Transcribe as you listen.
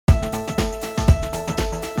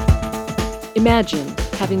Imagine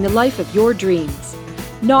having the life of your dreams.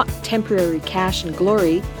 Not temporary cash and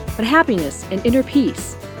glory, but happiness and inner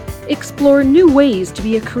peace. Explore new ways to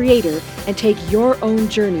be a creator and take your own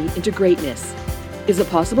journey into greatness. Is it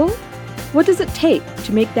possible? What does it take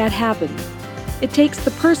to make that happen? It takes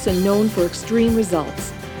the person known for extreme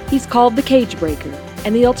results. He's called the cage breaker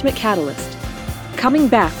and the ultimate catalyst. Coming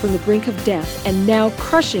back from the brink of death and now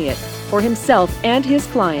crushing it for himself and his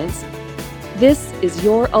clients, this is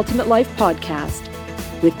Your Ultimate Life Podcast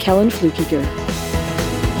with Kellen Flukiger.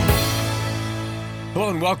 Hello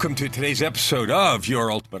and welcome to today's episode of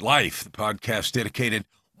Your Ultimate Life, the podcast dedicated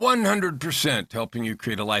 100% to helping you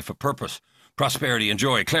create a life of purpose, prosperity, and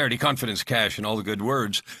joy, clarity, confidence, cash, and all the good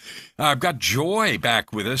words. I've got Joy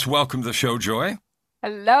back with us. Welcome to the show, Joy.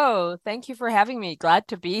 Hello. Thank you for having me. Glad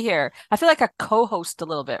to be here. I feel like a co-host a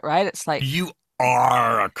little bit, right? It's like you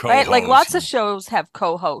are a co-host. Right? Like lots of shows have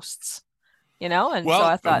co-hosts, and so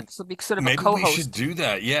I thought this would be sort of a co-host. Maybe we should do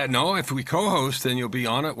that. Yeah, no, if we co-host, then you'll be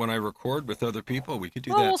on it when I record with other people. We could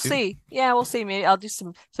do that we'll too. see. Yeah, we'll see. Maybe I'll do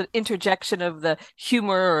some sort of interjection of the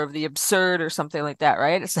humor or of the absurd or something like that,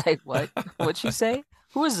 right? It's like, what? What'd she say?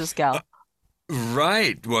 Who is this gal?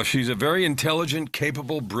 Right. Well, she's a very intelligent,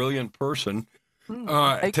 capable, brilliant person.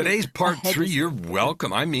 Today's part 3. You're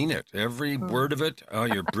welcome. I mean it. Every word of it.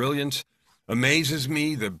 Your brilliance amazes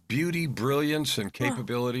me. The beauty, brilliance, and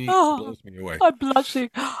capability blows me away. I'm blushing.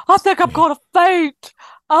 I think I'm going to faint.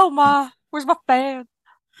 Oh my! Where's my fan?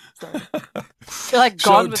 Sorry. You're like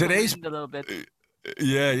gone with today's the wind a little bit.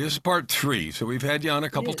 Yeah, this is part 3. So we've had you on a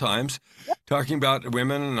couple times, talking about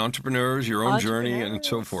women and entrepreneurs, your own journey, and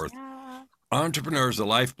so forth. Yeah. Entrepreneurs, the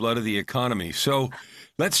lifeblood of the economy. So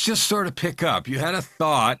let's just sort of pick up. You had a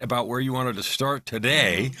thought about where you wanted to start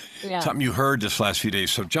today, something you heard this last few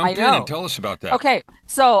days. So jump in and tell us about that. Okay,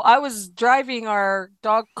 so I was driving our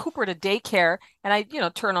dog Cooper to daycare, and I,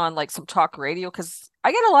 turn on like some talk radio because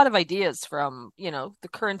I get a lot of ideas from, the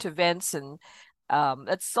current events, and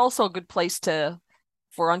it's also a good place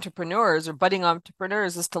for entrepreneurs or budding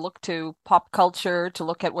entrepreneurs is to look to pop culture, to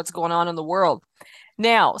look at what's going on in the world.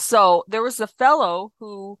 Now, so there was a fellow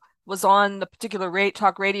who was on the particular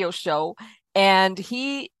talk radio show, and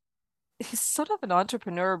he's sort of an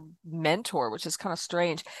entrepreneur mentor, which is kind of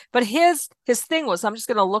strange. But his thing was, I'm just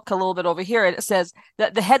going to look a little bit over here, and it says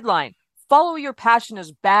that the headline, "Follow your passion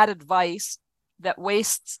is bad advice that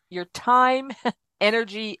wastes your time,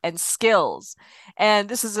 energy, and skills." And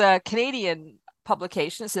this is a Canadian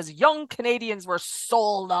publication. It says, "Young Canadians were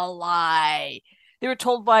sold a lie. They were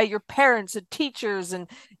told by your parents and teachers and,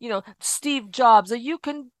 Steve Jobs that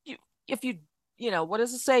if you, what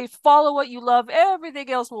does it say? Follow what you love,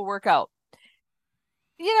 everything else will work out."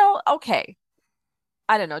 Okay.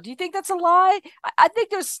 I don't know. Do you think that's a lie? I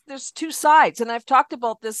think there's two sides. And I've talked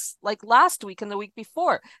about this like last week and the week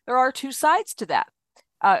before. There are two sides to that.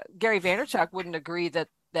 Gary Vaynerchuk wouldn't agree that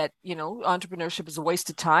entrepreneurship is a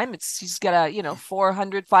waste of time. He's got a,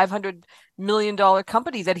 $400-500 million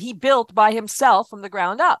company that he built by himself from the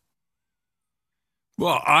ground up.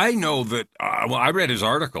 Well, I know that, I read his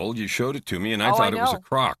article. You showed it to me, and I thought it was a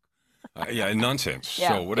crock. Nonsense.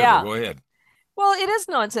 So whatever, go ahead. Well, it is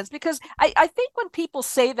nonsense because I think when people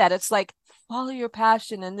say that, it's like, follow your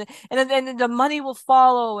passion and then the money will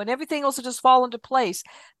follow and everything else will just fall into place.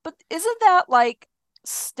 But isn't that like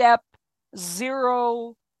step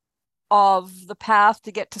 0 of the path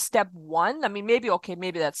to get to step 1? I mean, maybe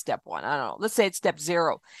that's step 1. I don't know. Let's say it's step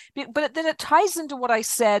 0. But then it ties into what I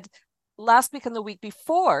said last week and the week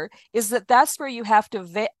before, is that's where you have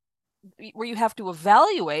to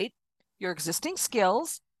evaluate your existing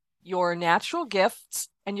skills, your natural gifts,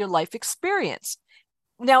 and your life experience.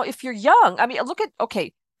 Now, if you're young, I mean, look at,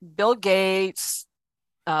 Bill Gates,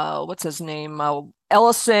 what's his name?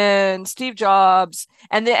 Ellison, Steve Jobs,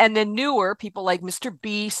 and then newer people like Mr.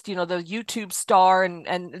 Beast, the YouTube star,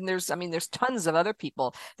 and there's tons of other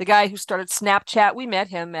people. The guy who started Snapchat, we met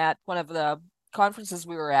him at one of the conferences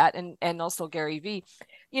we were at, and also Gary Vee.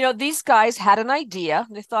 These guys had an idea,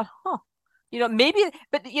 and they thought,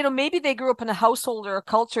 maybe they grew up in a household or a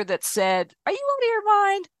culture that said, "Are you out of your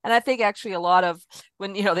mind?" And I think actually a lot of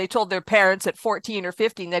when, they told their parents at 14 or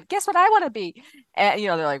 15 that, "Guess what I want to be?" And,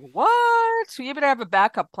 they're like, "What?" So you better have a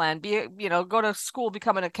backup plan. Go to school,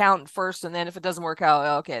 become an accountant first. And then if it doesn't work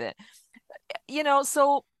out, okay, then,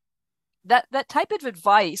 so that type of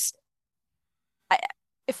advice,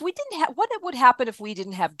 if we didn't have, what would happen if we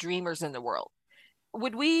didn't have dreamers in the world?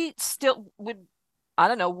 Would we I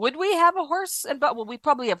don't know, would we have a horse? Well, we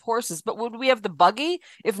probably have horses, but would we have the buggy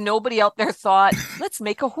if nobody out there thought, let's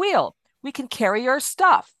make a wheel? We can carry our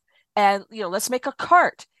stuff. And, let's make a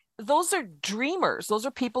cart. Those are dreamers. Those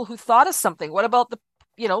are people who thought of something. What about the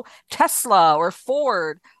Tesla or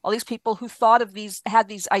Ford, all these people who had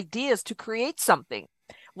these ideas to create something.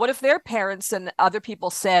 What if their parents and other people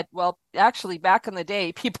said, well, actually, back in the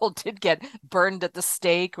day, people did get burned at the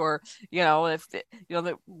stake, or, if, the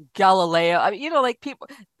Galileo, I mean, like people,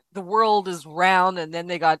 the world is round, and then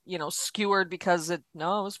they got, skewered because it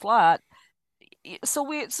was flat. So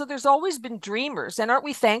there's always been dreamers, and aren't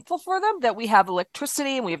we thankful for them that we have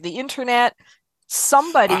electricity and we have the internet?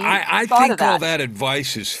 Somebody I thought think of that. all that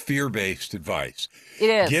advice is fear-based advice. It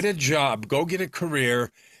is. Get a job, go get a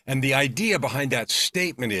career. And the idea behind that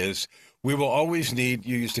statement is we will always need,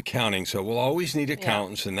 you used accounting, so we'll always need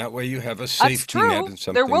accountants, and that way you have a safety net and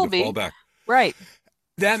something to fall back. Right.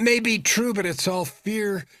 That may be true, but it's all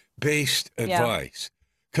fear-based advice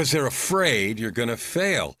because they're afraid you're going to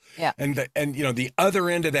fail. Yeah. And the other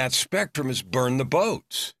end of that spectrum is burn the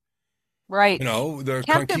boats. Right. The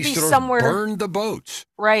Can't conquistadors burned the boats.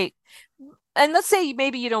 Right. And let's say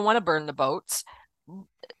maybe you don't want to burn the boats.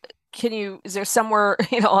 Is there somewhere,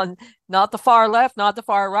 on not the far left, not the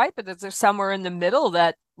far right, but is there somewhere in the middle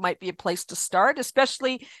that might be a place to start?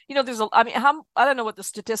 Especially, I don't know what the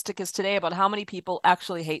statistic is today about how many people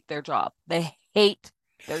actually hate their job. They hate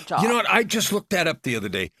their job. You know what? I just looked that up the other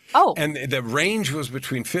day. Oh. And the range was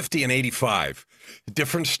between 50 and 85.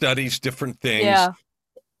 Different studies, different things. Yeah.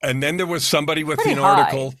 And then there was somebody with an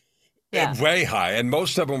article way high, and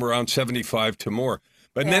most of them were around 75 to more.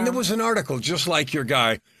 But then there was an article just like your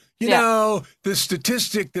guy. The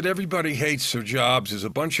statistic that everybody hates their jobs is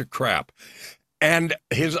a bunch of crap. And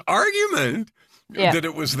his argument that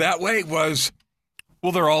it was that way was,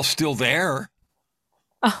 well, they're all still there.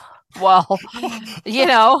 Well,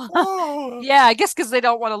 I guess because they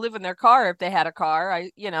don't want to live in their car if they had a car.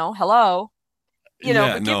 Hello.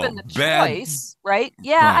 But given the choice, right?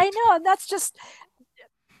 Yeah, right. I know. And that's just,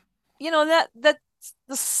 that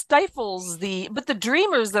stifles but the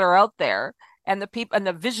dreamers that are out there, and the people and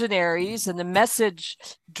the visionaries and the message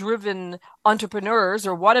driven entrepreneurs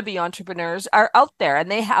or wannabe entrepreneurs are out there,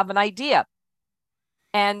 and they have an idea.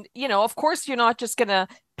 And, of course, you're not just going to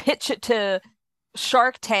pitch it to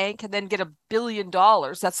Shark Tank and then get $1 billion.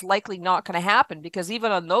 That's likely not going to happen, because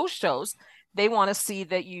even on those shows, they want to see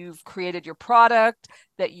that you've created your product,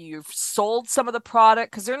 that you've sold some of the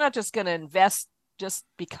product, because they're not just going to invest just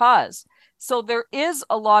because. So there is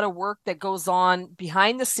a lot of work that goes on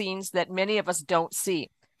behind the scenes that many of us don't see.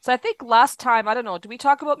 So I think last time, I don't know, did we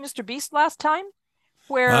talk about Mr. Beast last time?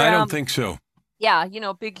 I don't think so. Yeah,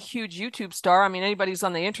 big, huge YouTube star. I mean, anybody who's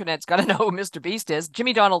on the internet's got to know who Mr. Beast is.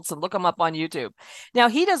 Jimmy Donaldson, look him up on YouTube. Now,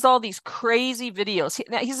 he does all these crazy videos.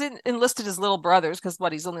 He's enlisted his little brothers because,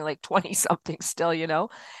 he's only like 20-something still,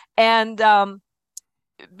 And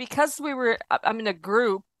because I'm in a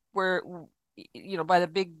group where, by the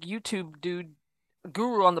big YouTube dude,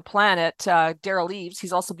 guru on the planet, Daryl Eves.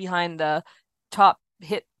 He's also behind the top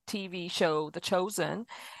hit TV show, The Chosen.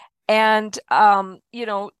 And,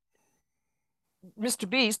 Mr.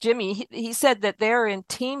 Beast, Jimmy, he said that they're in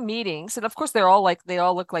team meetings, and of course they all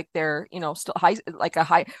look like they're, still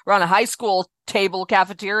around a high school table,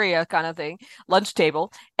 cafeteria kind of thing, lunch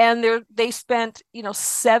table, and they spent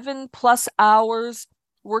 7+ hours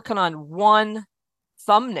working on one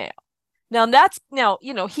thumbnail. Now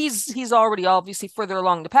he's already obviously further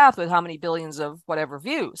along the path with how many billions of whatever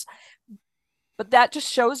views, but that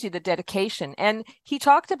just shows you the dedication. And he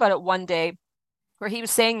talked about it one day where he was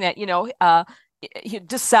saying that he's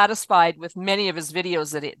dissatisfied with many of his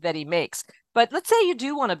videos that he makes. But let's say you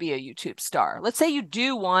do want to be a YouTube star. Let's say you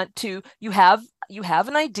do want to, you have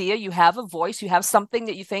an idea, you have a voice, you have something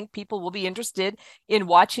that you think people will be interested in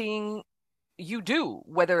watching you do,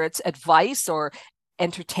 whether it's advice or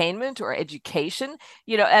entertainment or education,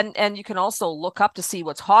 and you can also look up to see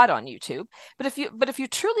what's hot on YouTube. But if you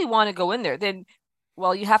truly want to go in there, then,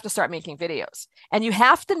 well, you have to start making videos, and you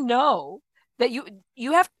have to know that you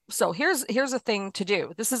have. So here's a thing to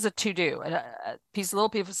do. This is a to-do, a little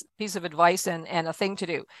piece of advice and a thing to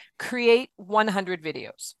do. Create 100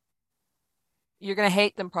 videos. You're going to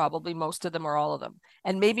hate them, probably most of them or all of them,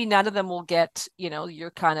 and maybe none of them will get your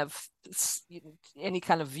kind of any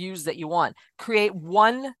kind of views that you want. Create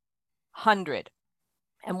 100,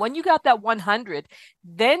 and when you got that 100,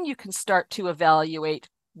 then you can start to evaluate.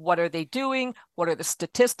 What are they doing? What are the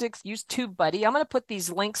statistics? Use TubeBuddy. I'm going to put these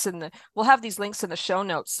links we'll have these links in the show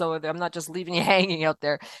notes so that I'm not just leaving you hanging out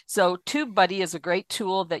there. So TubeBuddy is a great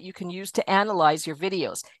tool that you can use to analyze your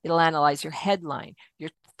videos. It'll analyze your headline, your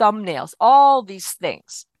thumbnails, all these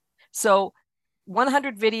things. So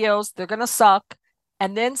 100 videos, they're going to suck,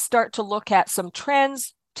 and then start to look at some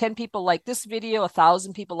trends. 10 people like this video,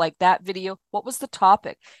 1,000 people like that video. What was the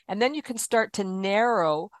topic? And then you can start to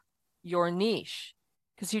narrow your niche.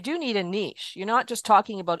 because you do need a niche. You're not just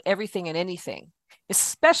talking about everything and anything,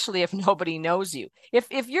 especially if nobody knows you.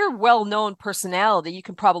 If you're a well-known personality, you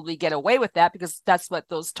can probably get away with that because that's what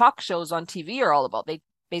those talk shows on TV are all about. They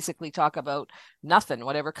basically talk about nothing,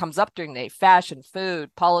 whatever comes up during the day, fashion,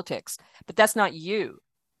 food, politics. But that's not you.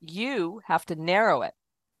 You have to narrow it.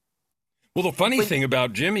 Well, the funny thing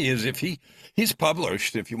about Jimmy is if he's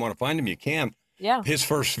published, if you want to find him, you can. Yeah. His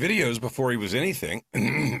first videos before he was anything,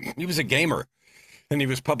 he was a gamer. And he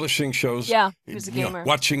was publishing shows. Yeah, he was a gamer.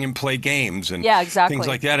 Watching him play games and exactly. things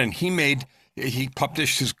like that. And he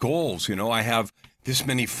published his goals. I have this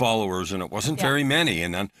many followers, and it wasn't very many.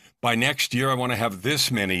 And then by next year, I want to have this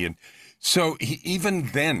many. And so even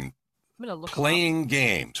then, playing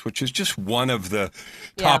games, which is just one of the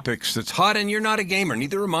topics that's hot, and you're not a gamer,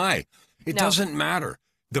 neither am I. It doesn't matter.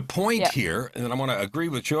 The point here, and I want to agree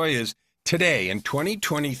with Joy, is today in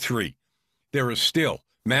 2023, there is still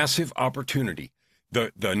massive opportunity.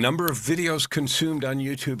 The number of videos consumed on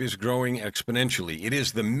YouTube is growing exponentially. It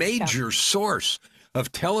is the major source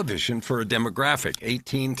of television for a demographic,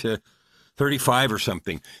 18 to 35 or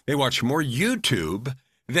something. They watch more YouTube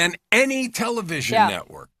than any television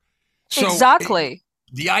network. So exactly.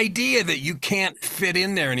 The idea that you can't fit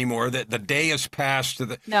in there anymore, that the day has passed.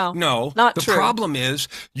 No, not true. The problem is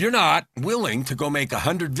you're not willing to go make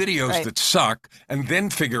 100 videos that suck and then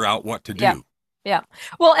figure out what to do. Yeah.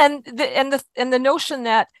 Well, and the notion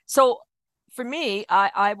that, so for me,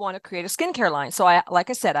 I want to create a skincare line. So like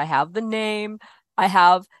I said, I have the name, I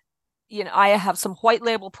have some white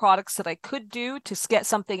label products that I could do to get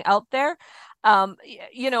something out there.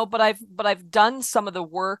 But I've done some of the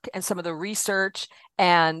work and some of the research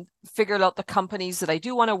and figured out the companies that I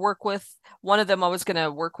do want to work with. One of them I was going to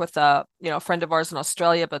work with a friend of ours in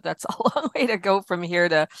Australia, but that's a long way to go from here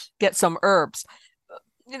to get some herbs.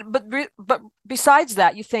 But besides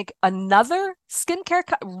that, you think another skincare,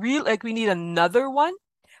 we need another one?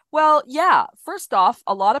 Well, yeah. First off,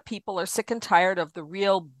 a lot of people are sick and tired of the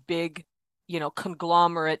real big,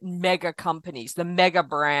 conglomerate mega companies, the mega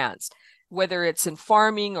brands, whether it's in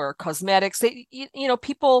farming or cosmetics.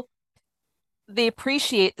 People, they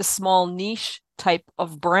appreciate the small niche type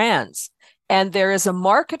of brands, and there is a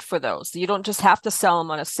market for those. You don't just have to sell them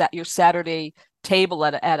on your Saturday table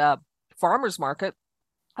at a farmer's market.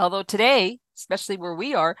 Although today, especially where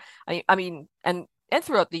we are, and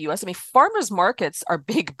throughout the US, farmers markets are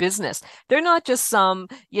big business. They're not just some,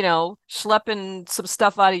 schlepping some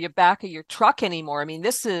stuff out of your back of your truck anymore.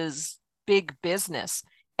 This is big business,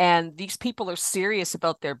 and these people are serious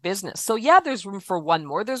about their business. So yeah, there's room for one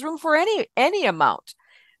more. There's room for any amount.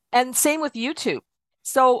 And same with YouTube.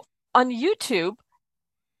 So on YouTube,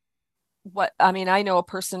 I know a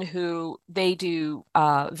person who they do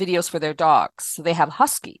videos for their dogs. So they have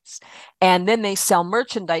huskies, and then they sell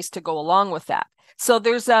merchandise to go along with that. So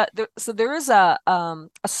there is a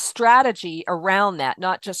strategy around that,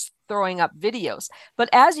 not just throwing up videos. But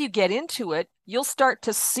as you get into it, you'll start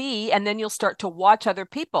to see, and then you'll start to watch other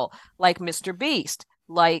people like Mr. Beast,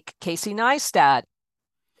 like Casey Neistat,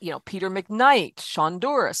 Peter McKnight, Sean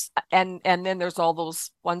Duras, and then there's all those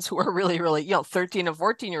ones who are really, really, 13 and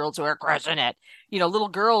 14-year-olds who are crushing it. Little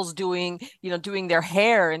girls doing their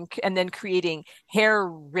hair and then creating hair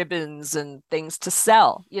ribbons and things to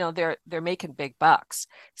sell. They're making big bucks.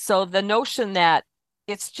 So the notion that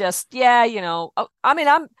it's just, I'm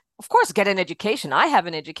of course get an education. I have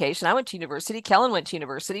an education. I went to university. Kellen went to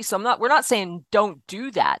university. So we're not saying don't do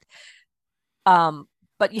that.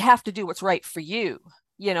 But you have to do what's right for you.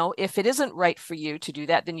 If it isn't right for you to do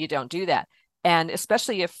that, then you don't do that. And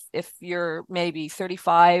especially if you're maybe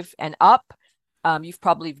 35 and up, you've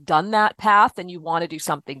probably done that path and you want to do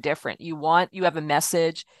something different. You have a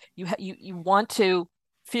message. You want to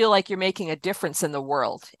feel like you're making a difference in the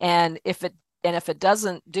world. And if it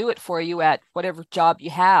doesn't do it for you at whatever job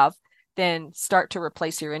you have, then start to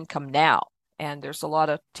replace your income now. And there's a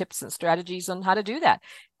lot of tips and strategies on how to do that.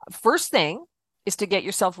 First thing is to get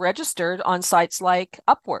yourself registered on sites like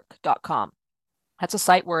Upwork.com. That's a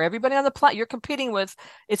site where everybody on the planet you're competing with.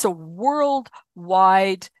 It's a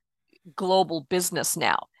worldwide global business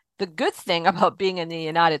now. The good thing about being in the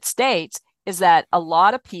United States is that a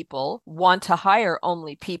lot of people want to hire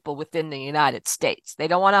only people within the United States. They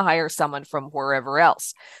don't want to hire someone from wherever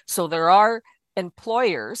else. So there are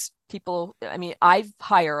employers, people, I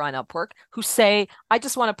hire on Upwork, who say, I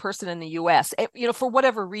just want a person in the US, for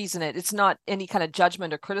whatever reason. It's not any kind of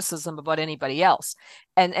judgment or criticism about anybody else.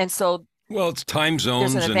 And so, well, it's time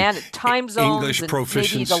zones, there's an advantage, and time zones, English and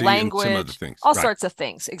proficiency, maybe the language, and some other things. All sorts of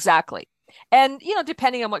things. Exactly. And,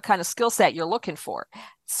 depending on what kind of skill set you're looking for.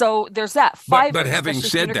 So there's that. But having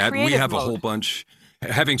said that, we have a whole bunch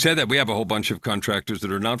Having said that, we have a whole bunch of contractors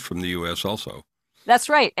that are not from the U.S. also. That's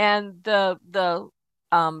right. And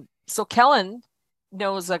so Kellen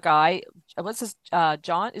knows a guy. What's his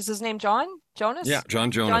John? Is his name John Yeah, Jonas?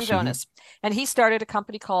 John John Jonas. Jonas. And he started a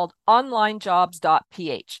company called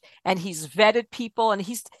onlinejobs.ph. And he's vetted people, and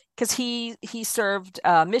because he served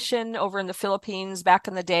a mission over in the Philippines back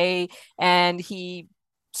in the day, and he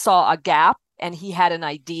saw a gap and he had an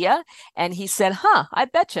idea and he said, I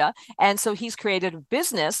betcha. And so he's created a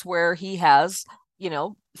business where he has,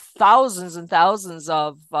 thousands and thousands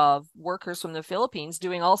of workers from the Philippines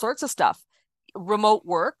doing all sorts of stuff, remote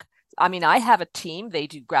work. I mean, I have a team. They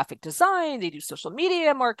do graphic design, they do social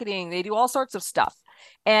media marketing, they do all sorts of stuff.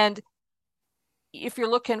 And if you're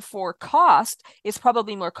looking for cost, it's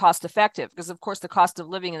probably more cost effective because, of course, the cost of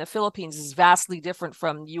living in the Philippines is vastly different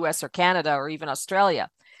from US or Canada or even Australia.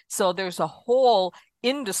 So there's a whole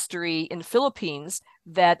industry in Philippines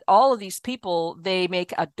that all of these people, they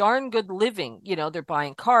make a darn good living. They're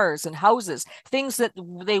buying cars and houses, things that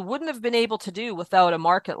they wouldn't have been able to do without a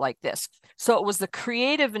market like this. So it was the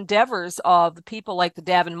creative endeavors of the people like the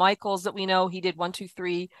Davin Michaels that we know. He did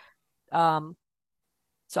 123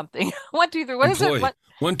 something. 123. What employee. is it?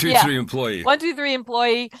 123 employee. 123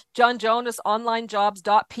 employee. John Jonas,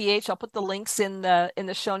 onlinejobs.ph. I'll put the links in the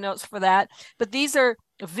show notes for that. But these are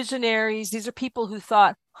visionaries. These are people who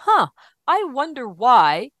thought, I wonder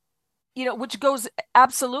why, which goes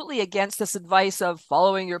absolutely against this advice of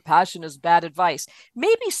following your passion is bad advice.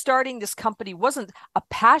 Maybe starting this company wasn't a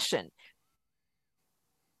passion,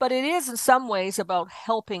 but it is in some ways about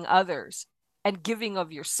helping others and giving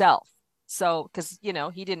of yourself. So, because,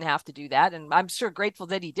 he didn't have to do that. And I'm sure grateful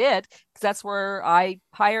that he did, because that's where I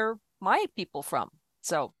hire my people from.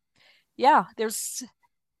 So, yeah, there's.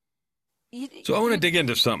 So I want to dig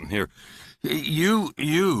into something here. In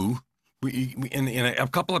a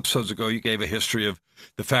couple episodes ago, you gave a history of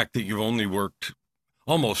the fact that you've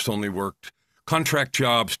almost only worked contract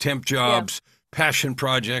jobs, temp jobs, passion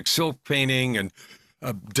projects, silk painting, and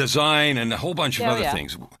design, and a whole bunch of other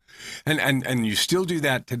things. And you still do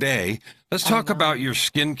that today. Let's talk about your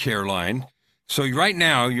skincare line. So right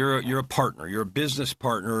now, you're a partner. You're a business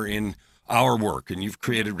partner in our work, and you've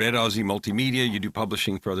created Red Aussie Multimedia. You do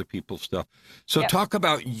publishing for other people's stuff. So talk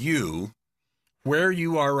about you, where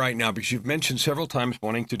you are right now, because you've mentioned several times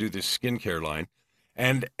wanting to do this skincare line,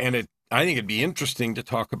 and I think it'd be interesting to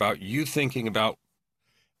talk about you thinking about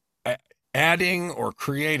adding or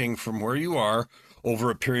creating from where you are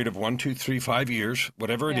over a period of 1, 2, 3, 5 years,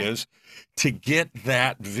 whatever it is, to get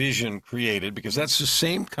that vision created, because that's the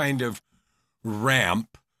same kind of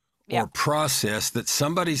ramp or process that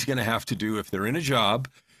somebody's going to have to do if they're in a job.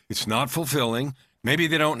 It's not fulfilling. Maybe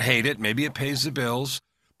they don't hate it. Maybe it pays the bills,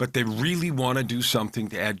 but they really want to do something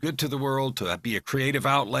to add good to the world, to be a creative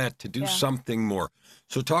outlet, to do something more.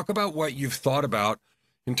 So talk about what you've thought about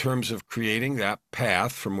in terms of creating that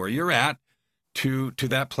path from where you're at to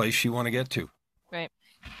that place you want to get to. Right.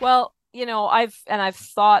 Well, I've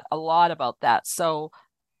thought a lot about that. So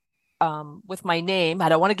with my name, I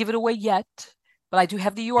don't want to give it away yet, but I do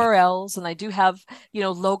have the URLs and I do have,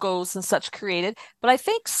 logos and such created. But I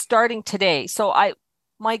think starting today,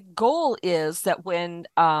 my goal is that when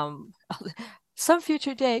some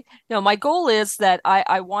future day, no, my goal is that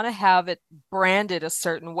I want to have it branded a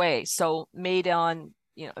certain way. So made on,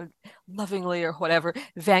 lovingly or whatever,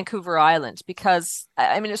 Vancouver Island, because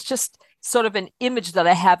I mean, it's just sort of an image that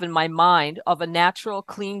I have in my mind of a natural,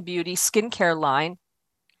 clean beauty skincare line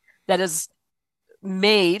that is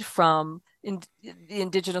made from the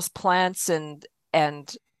indigenous plants and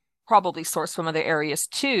probably sourced from other areas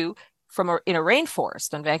too, in a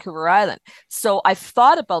rainforest on Vancouver Island. So I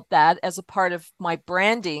thought about that as a part of my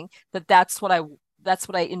branding, that's what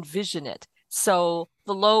I envision it. So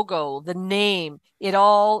the logo, the name, it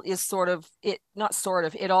all is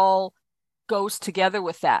it all goes together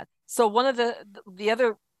with that. So one of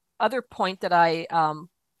the other point that I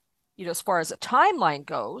as far as a timeline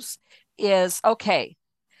goes is, okay,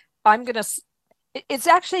 it's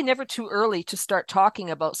actually never too early to start talking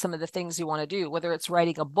about some of the things you want to do, whether it's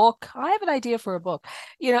writing a book. I have an idea for a book.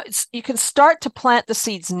 You can start to plant the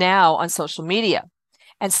seeds now on social media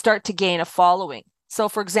and start to gain a following. So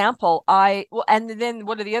for example, and then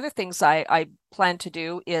one of the other things I plan to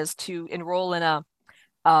do is to enroll in a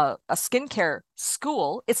skincare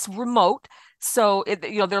school. It's remote. So,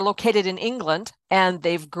 they're located in England and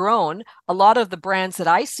they've grown. A lot of the brands that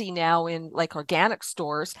I see now in like organic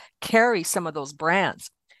stores carry some of those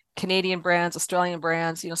brands, Canadian brands, Australian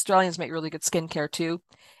brands. Australians make really good skincare too.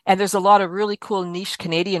 And there's a lot of really cool niche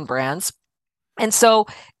Canadian brands. And so,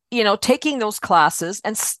 taking those classes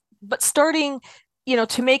but starting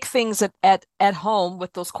to make things at home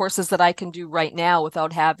with those courses that I can do right now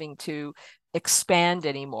without having to expand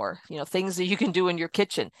anymore. Things that you can do in your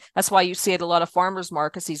kitchen. That's why you see at a lot of farmers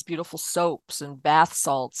markets these beautiful soaps and bath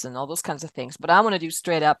salts and all those kinds of things. But I want to do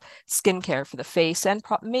straight up skincare for the face and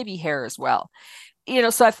maybe hair as well.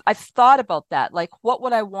 So I've thought about that. Like, what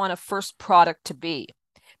would I want a first product to be?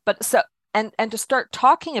 But so and to start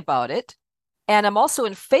talking about it. And I'm also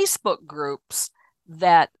in Facebook groups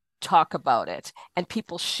that talk about it, and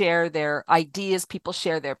people share their ideas, people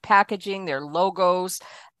share their packaging, their logos,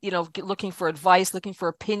 looking for advice, looking for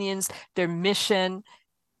opinions, their mission.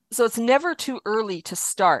 So it's never too early to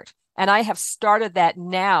start. And I have started that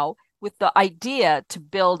now with the idea to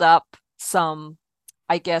build up some,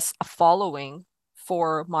 I guess, a following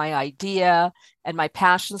for my idea and my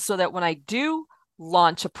passion, so that when I do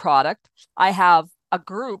launch a product, I have a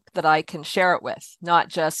group that I can share it with, not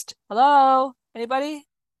just, hello, anybody?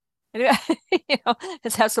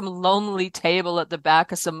 Just have some lonely table at the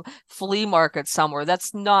back of some flea market somewhere.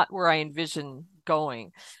 That's not where I envision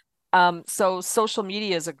going. So social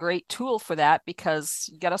media is a great tool for that, because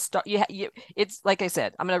you got to start. It's like I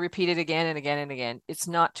said, I'm going to repeat it again and again and again. It's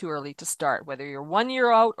not too early to start, whether you're 1 year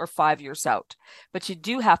out or 5 years out, but you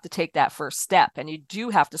do have to take that first step, and you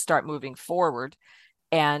do have to start moving forward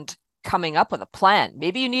and coming up with a plan.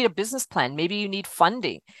 Maybe you need a business plan. Maybe you need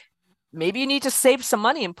funding. Maybe you need to save some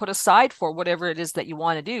money and put aside for whatever it is that you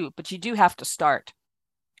want to do, but you do have to start.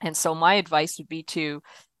 And so my advice would be to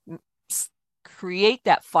create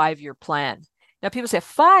that 5-year plan. Now, people say,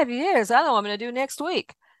 5 years? I don't know what I'm going to do next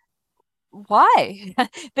week. Why?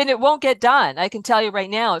 Then it won't get done. I can tell you right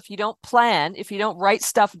now, if you don't plan, if you don't write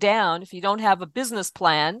stuff down, if you don't have a business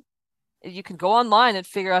plan, you can go online and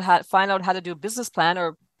find out how to do a business plan,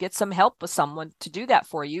 or get some help with someone to do that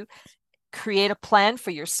for you. Create a plan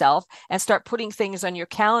for yourself and start putting things on your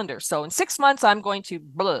calendar. So in 6 months, I'm going to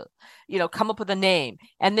come up with a name,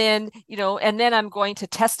 and then I'm going to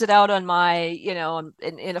test it out on my, in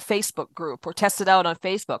a Facebook group, or test it out on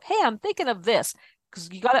Facebook. Hey, I'm thinking of this. Because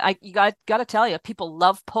you gotta tell you, people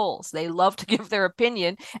love polls. They love to give their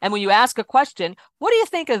opinion. And when you ask a question, what do you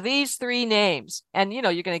think of these 3 names? And you're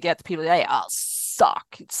going to get the people that say, oh, suck,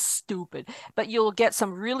 it's stupid. But you'll get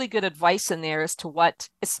some really good advice in there as to what,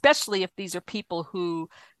 especially if these are people who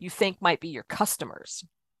you think might be your customers.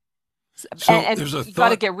 So and you got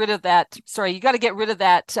to get rid of that. Sorry, you got to get rid of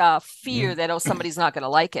that fear that somebody's not going to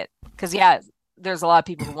like it. Because there's a lot of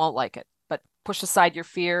people who won't like it. But push aside your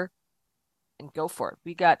fear and go for it.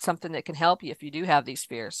 We got something that can help you if you do have these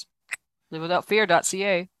fears.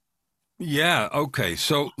 Livewithoutfear.ca. Yeah, okay.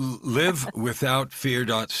 So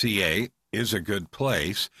livewithoutfear.ca is a good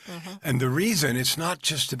place. Mm-hmm. And the reason, it's not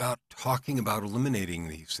just about talking about eliminating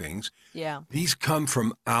these things. Yeah. These come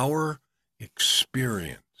from our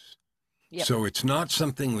experience. Yep. So it's not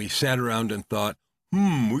something we sat around and thought,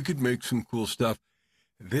 we could make some cool stuff.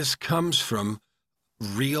 This comes from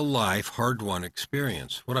real life, hard-won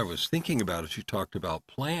experience. What I was thinking about as you talked about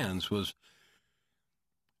plans was,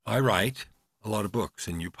 I write a lot of books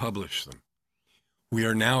and you publish them. We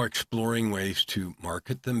are now exploring ways to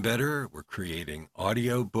market them better. We're creating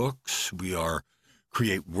audio books. We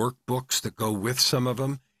create workbooks that go with some of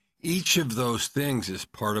them. Each of those things is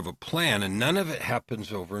part of a plan, and none of it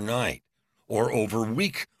happens overnight or over a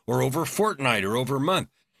week or over a fortnight or over a month.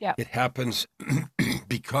 Yeah. It happens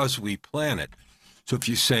because we plan it. So if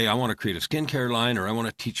you say, I want to create a skincare line, or I want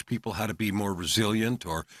to teach people how to be more resilient,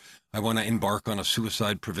 or I want to embark on a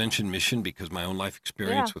suicide prevention mission because my own life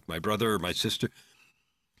experience with my brother or my sister,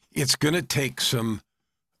 it's going to take some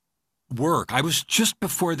work. I was just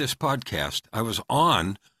before this podcast, I was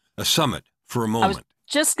on a summit for a moment. I was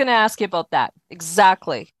just going to ask you about that.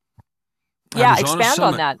 Exactly. Yeah, expand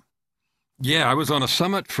on that. Yeah, I was on a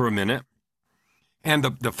summit for a minute, and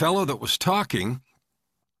the fellow that was talking,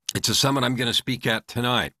 it's a summit I'm going to speak at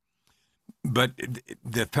tonight. But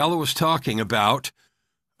the fellow was talking about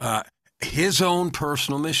his own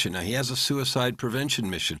personal mission. Now, he has a suicide prevention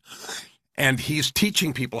mission, and he's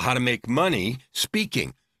teaching people how to make money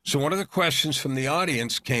speaking. So one of the questions from the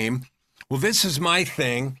audience came, well, this is my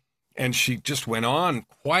thing. And she just went on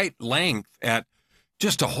quite length at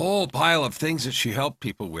just a whole pile of things that she helped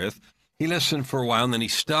people with. He listened for a while, and then he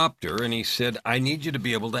stopped her, and he said, I need you to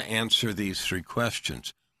be able to answer these 3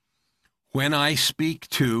 questions. When I speak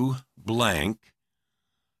to blank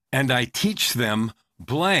and I teach them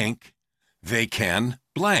blank, they can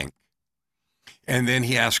blank. And then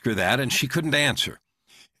he asked her that, and she couldn't answer.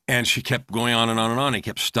 And she kept going on and on and on. He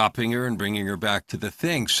kept stopping her and bringing her back to the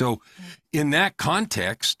thing. So in that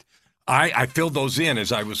context, I filled those in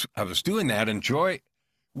as I was doing that. And Joy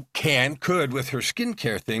could with her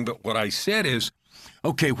skincare thing. But what I said is,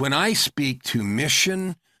 Okay, when I speak to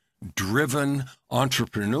mission-driven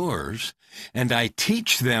entrepreneurs and I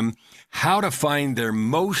teach them how to find their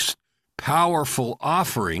most powerful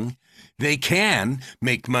offering, they can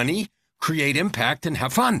make money, create impact, and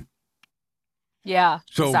have fun. Yeah,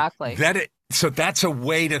 exactly. So that's a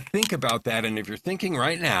way to think about that. And if you're thinking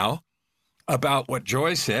right now about what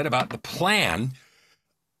Joy said about the plan,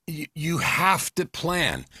 you have to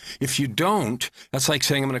plan. If you don't, that's like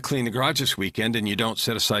saying I'm going to clean the garage this weekend and you don't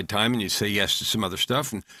set aside time and you say yes to some other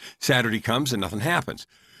stuff and Saturday comes and nothing happens.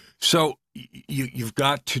 So you've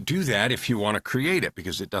got to do that if you want to create it,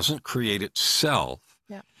 because it doesn't create itself.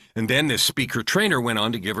 Yeah. And then this speaker trainer went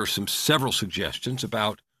on to give her several suggestions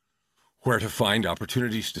about where to find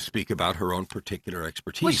opportunities to speak about her own particular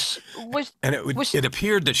expertise. It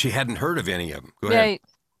appeared that she hadn't heard of any of them. Go ahead.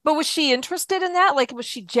 But was she interested in that? Like, was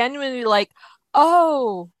she genuinely like,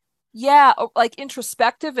 oh, yeah, like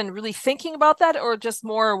introspective and really thinking about that, or just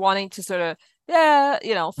more wanting to sort of,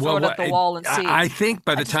 throw it at the wall and see? I think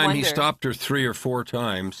by the time he stopped her 3 or 4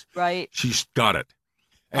 times, right, she's got it.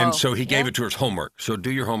 And so he gave it to her as homework. So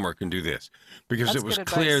do your homework and do this. Because it was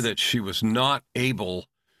clear that she was not able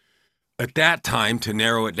at that time to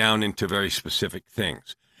narrow it down into very specific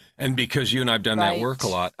things. And because you and I have done that work a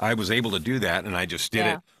lot, I was able to do that. And I just did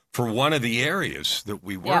it for one of the areas that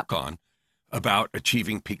we work on about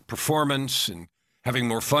achieving peak performance and having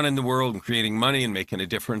more fun in the world and creating money and making a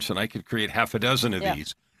difference. And I could create half a dozen of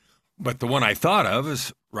these. But the one I thought of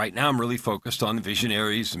is right now I'm really focused on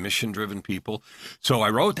visionaries and mission-driven people. So I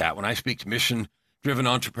wrote that when I speak to mission-driven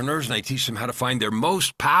entrepreneurs and I teach them how to find their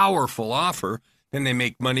most powerful offer, then they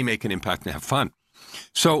make money, make an impact, and have fun.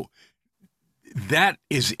 So that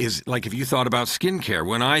is like if you thought about skincare.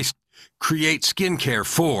 When I create skincare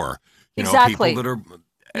for, people that are, when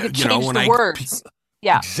the words.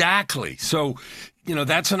 Exactly. So,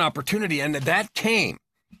 that's an opportunity. And that came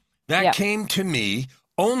to me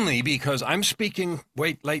only because I'm speaking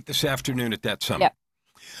late this afternoon at that summit.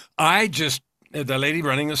 The lady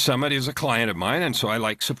running the summit is a client of mine, and so I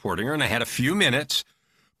like supporting her. And I had a few minutes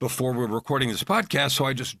before we were recording this podcast, so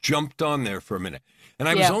I just jumped on there for a minute. And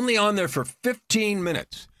I was only on there for 15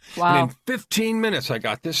 minutes. Wow. And in 15 minutes, I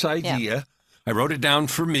got this idea. Yeah. I wrote it down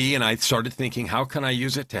for me, and I started thinking, how can I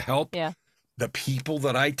use it to help the people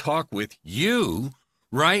that I talk with? You,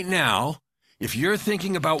 right now, if you're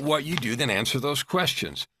thinking about what you do, then answer those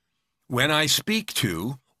questions. When I speak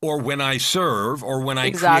to, or when I serve, or when I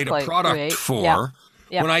create a product for,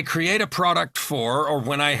 when I create a product for, or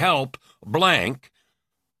when I help blank,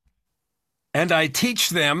 and I teach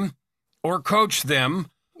them or coach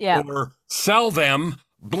them or sell them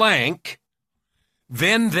blank,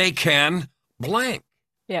 then they can blank.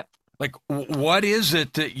 Yep. Like, what is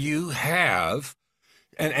it that you have?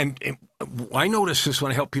 And I notice this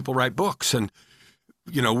when I help people write books. And,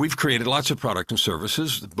 we've created lots of products and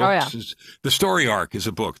services. The books The Story Arc is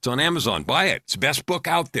a book. It's on Amazon. Buy it. It's the best book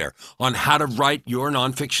out there on how to write your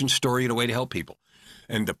nonfiction story in a way to help people.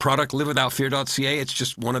 And the product livewithoutfear.ca, it's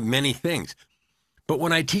just one of many things. But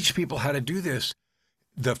when I teach people how to do this,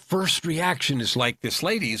 the first reaction is like this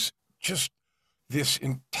lady's, just this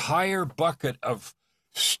entire bucket of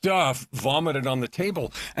stuff vomited on the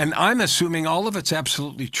table. And I'm assuming all of it's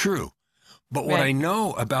absolutely true. But what I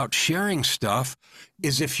know about sharing stuff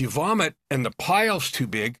is if you vomit and the pile's too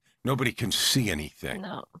big, nobody can see anything.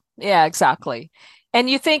 No. Yeah, exactly. And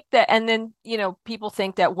you think that, and then, people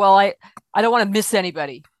think that, well, I don't want to miss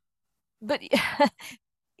anybody. But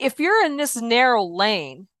if you're in this narrow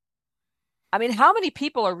lane, I mean, how many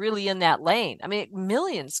people are really in that lane? I mean,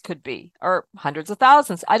 millions could be, or hundreds of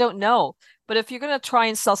thousands. I don't know. But if you're going to try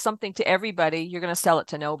and sell something to everybody, you're going to sell it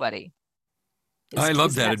to nobody. I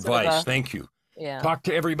love that advice. Thank you. Yeah. Talk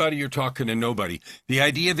to everybody, you're talking to nobody. The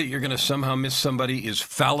idea that you're going to somehow miss somebody is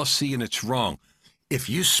fallacy, and it's wrong. If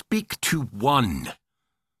you speak to one,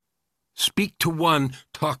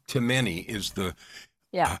 talk to many is the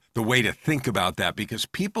way to think about that, because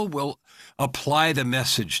people will apply the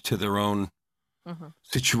message to their own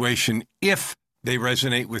situation if they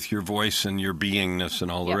resonate with your voice and your beingness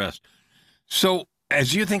and all the rest. So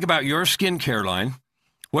as you think about your skincare line,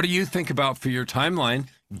 what do you think about for your timeline,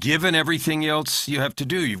 given everything else you have to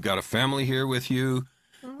do? You've got a family here with you,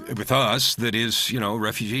 with us, that is,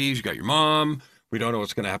 refugees. You got your mom. We don't know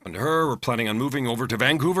what's going to happen to her. We're planning on moving over to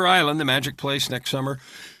Vancouver Island, the magic place, next summer.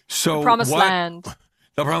 So the promised land.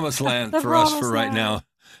 The promised land for us for right now,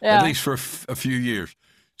 at least for a few years.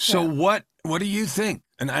 So what do you think?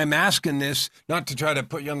 And I'm asking this not to try to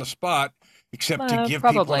put you on the spot, except to give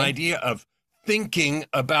people an idea of thinking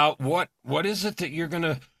about what is it that you're going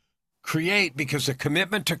to create, because the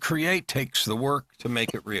commitment to create takes the work to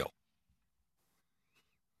make it real.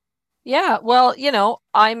 Yeah, well,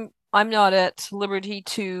 I'm not at liberty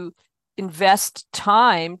to invest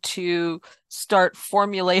time to start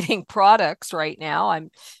formulating products right now.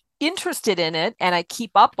 I'm interested in it and I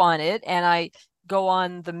keep up on it and I go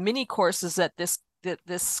on the mini courses that this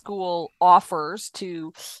school offers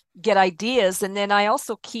to get ideas. And then I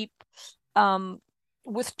also keep um,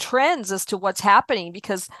 with trends as to what's happening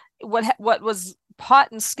because what was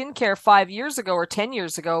hot in skincare 5 years ago or 10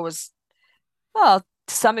 years ago was, well,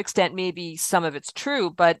 to some extent, maybe some of it's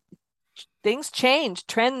true, but things change,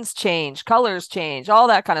 trends change, colors change, all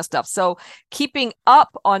that kind of stuff. So keeping up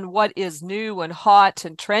on what is new and hot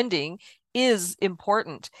and trending is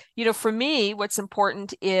important. For me, what's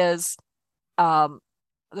important is um,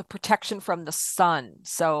 the protection from the sun.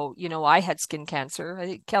 So, I had skin cancer. I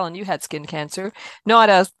think, Kellen, you had skin cancer, not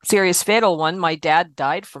a serious fatal one. My dad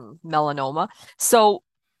died from melanoma. So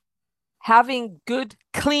having good,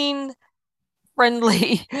 clean,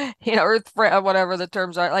 friendly, whatever the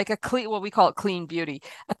terms are, like a clean, what we call it, clean beauty,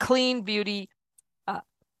 uh,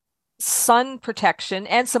 sun protection,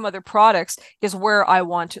 and some other products is where I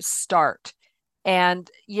want to start. And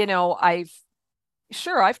I've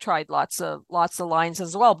tried lots of lines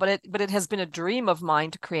as well, but it has been a dream of mine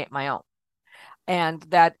to create my own. And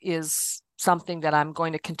that is something that I'm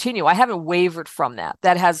going to continue. I haven't wavered from that.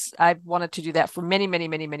 I've wanted to do that for many, many,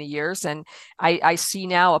 many, many years. And I see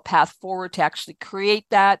now a path forward to actually create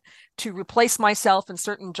that, to replace myself in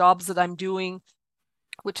certain jobs that I'm doing,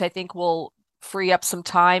 which I think will free up some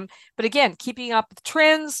time. But again, keeping up with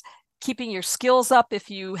trends, keeping your skills up if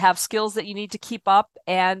you have skills that you need to keep up,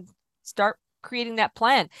 and start creating that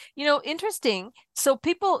plan. Interesting. So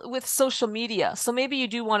people with social media, so maybe you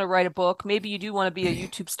do want to write a book, maybe you do want to be a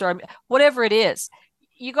YouTube star, whatever it is,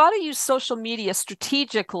 you got to use social media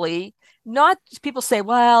strategically. Not people say,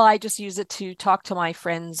 well, I just use it to talk to my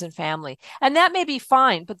friends and family. And that may be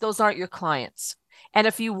fine, but those aren't your clients. And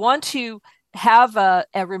if you want to have a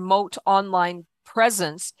remote online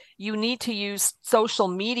presence, you need to use social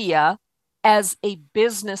media as a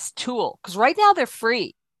business tool because right now they're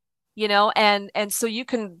free, and so you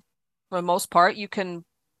can, for the most part, you can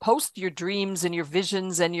post your dreams and your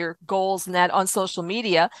visions and your goals and that on social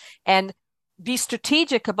media and be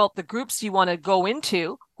strategic about the groups you want to go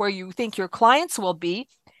into where you think your clients will be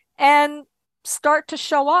and start to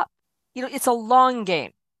show up. It's a long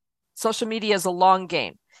game. Social media is a long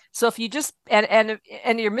game. So if you just and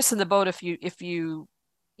you're missing the boat if you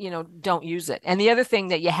don't use it. And the other thing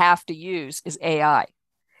that you have to use is AI.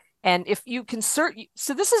 And if you can so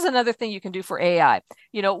this is another thing you can do for AI.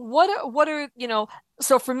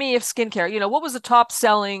 So for me, if skincare, what was the top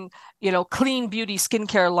selling, clean beauty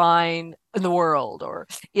skincare line in the world or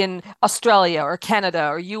in Australia or Canada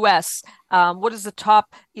or US? What is the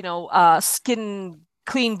top, skin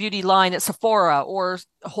clean beauty line at Sephora or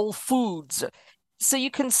Whole Foods? So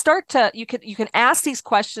you can ask these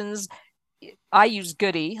questions. I use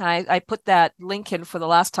Goody. I put that link in for the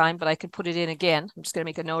last time, but I could put it in again. I'm just going to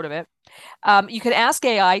make a note of it. You can ask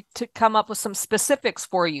AI to come up with some specifics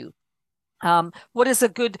for you. What is a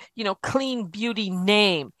good, clean beauty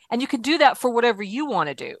name? And you can do that for whatever you want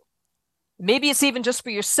to do. Maybe it's even just for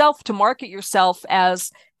yourself to market yourself as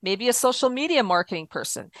maybe a social media marketing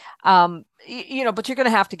person. But you're going to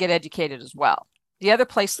have to get educated as well. The other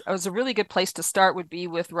place was a really good place to start would be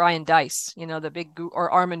with Ryan Deiss, the big,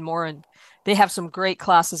 or Armin Morin. They have some great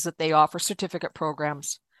classes that they offer, certificate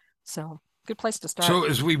programs. So good place to start. So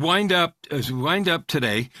as we wind up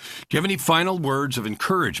today, do you have any final words of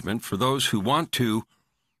encouragement for those who want to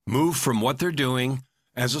move from what they're doing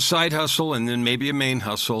as a side hustle and then maybe a main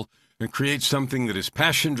hustle and create something that is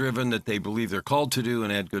passion driven, that they believe they're called to do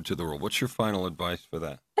and add good to the world? What's your final advice for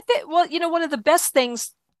that? Well, one of the best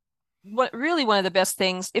things, one of the best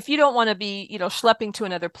things, if you don't want to be, schlepping to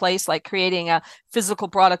another place, like creating a physical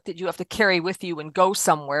product that you have to carry with you and go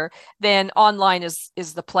somewhere, then online is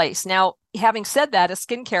the place. Now, having said that, a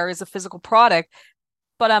skincare is a physical product,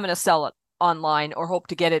 but I'm going to sell it online or hope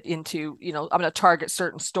to get it into, I'm going to target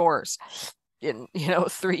certain stores in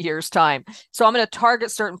 3 years time. So I'm going to target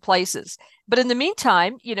certain places. But in the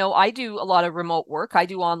meantime, I do a lot of remote work. I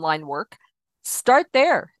do online work. Start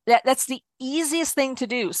there. That's the easiest thing to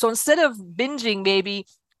do. So instead of binging maybe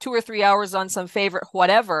 2 or 3 hours on some favorite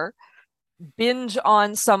whatever, binge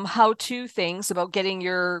on some how-to things about getting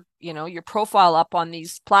your profile up on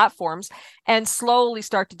these platforms and slowly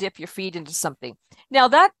start to dip your feet into something. Now,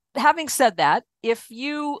 that having said that,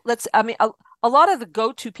 a lot of the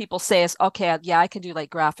go-to people say is, okay, yeah, I can do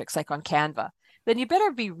like graphics like on Canva. Then you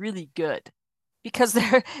better be really good. Because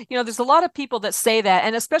there's a lot of people that say that,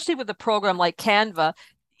 and especially with a program like Canva,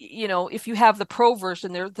 if you have the pro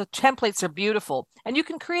version, the templates are beautiful, and you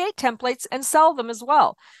can create templates and sell them as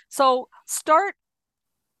well. So start,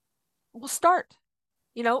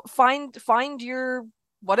 find your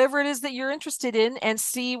whatever it is that you're interested in and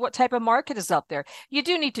see what type of market is out there. You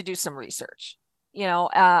do need to do some research,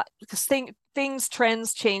 because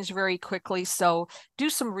trends change very quickly. So do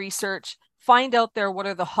some research, find out there what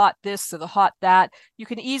are the hot this or the hot that. You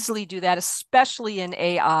can easily do that, especially in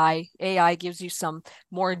AI. AI gives you some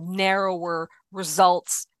more narrower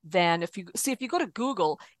results than if you go to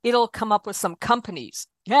Google, it'll come up with some companies.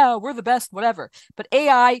 Yeah, we're the best, whatever. But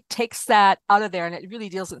AI takes that out of there and it really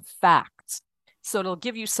deals in facts. So it'll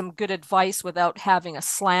give you some good advice without having a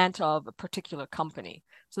slant of a particular company.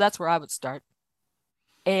 So that's where I would start.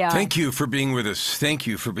 AI. Thank you for being with us. Thank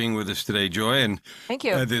you for being with us today, Joy. And thank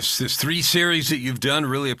you. This 3 series that you've done,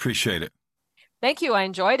 really appreciate it. Thank you. I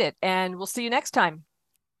enjoyed it. And we'll see you next time.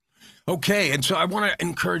 Okay. And so I want to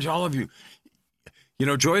encourage all of you.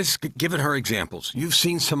 Joy's given her examples. You've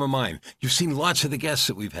seen some of mine. You've seen lots of the guests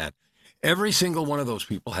that we've had. Every single one of those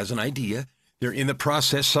people has an idea. They're in the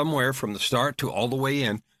process somewhere from the start to all the way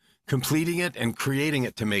in, completing it and creating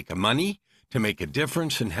it to make money, to make a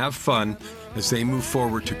difference and have fun as they move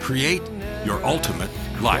forward to create your ultimate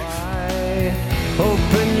life.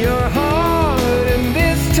 Open your heart and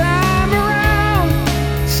this time around.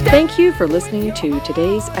 Thank you for listening to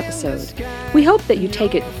today's episode. We hope that you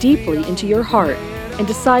take it deeply into your heart and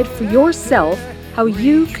decide for yourself how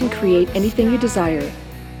you can create anything you desire.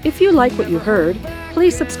 If you like what you heard,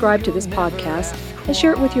 please subscribe to this podcast and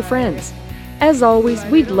share it with your friends. As always,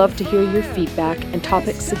 we'd love to hear your feedback and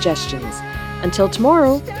topic suggestions. Until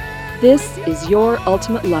tomorrow, this is Your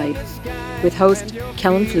Ultimate Life with host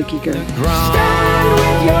Kellen Flukiger. Stand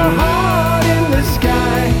with your heart in the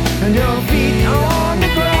sky and your feet on